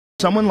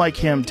Someone like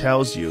him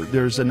tells you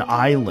there's an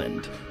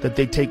island that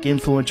they take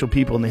influential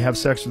people and they have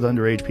sex with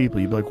underage people,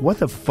 you'd be like, what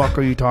the fuck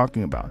are you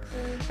talking about?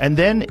 And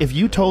then if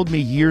you told me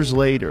years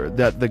later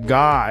that the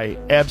guy,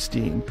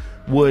 Epstein,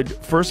 would,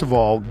 first of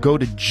all, go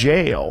to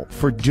jail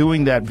for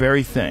doing that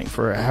very thing,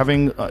 for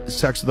having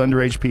sex with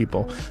underage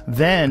people,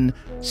 then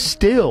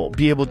still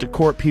be able to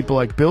court people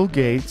like Bill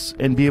Gates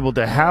and be able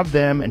to have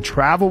them and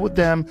travel with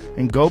them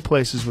and go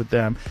places with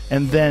them,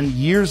 and then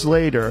years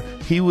later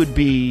he would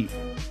be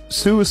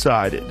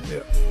suicided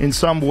in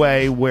some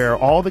way where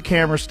all the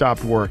cameras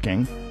stopped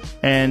working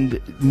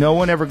and no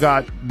one ever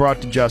got brought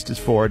to justice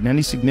for it in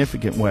any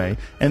significant way,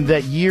 and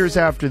that years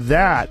after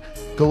that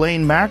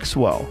Ghislaine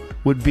Maxwell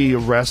would be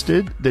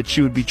arrested, that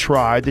she would be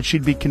tried, that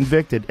she'd be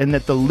convicted, and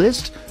that the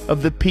list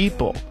of the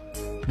people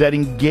that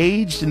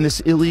engaged in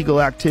this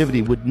illegal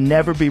activity would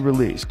never be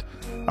released.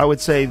 I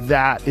would say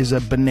that is a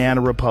banana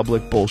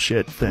republic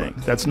bullshit thing.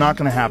 That's not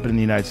going to happen in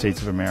the United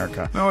States of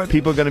America. No,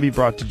 people are going to be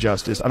brought to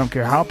justice. I don't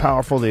care how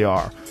powerful they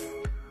are,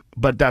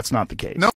 but that's not the case. No.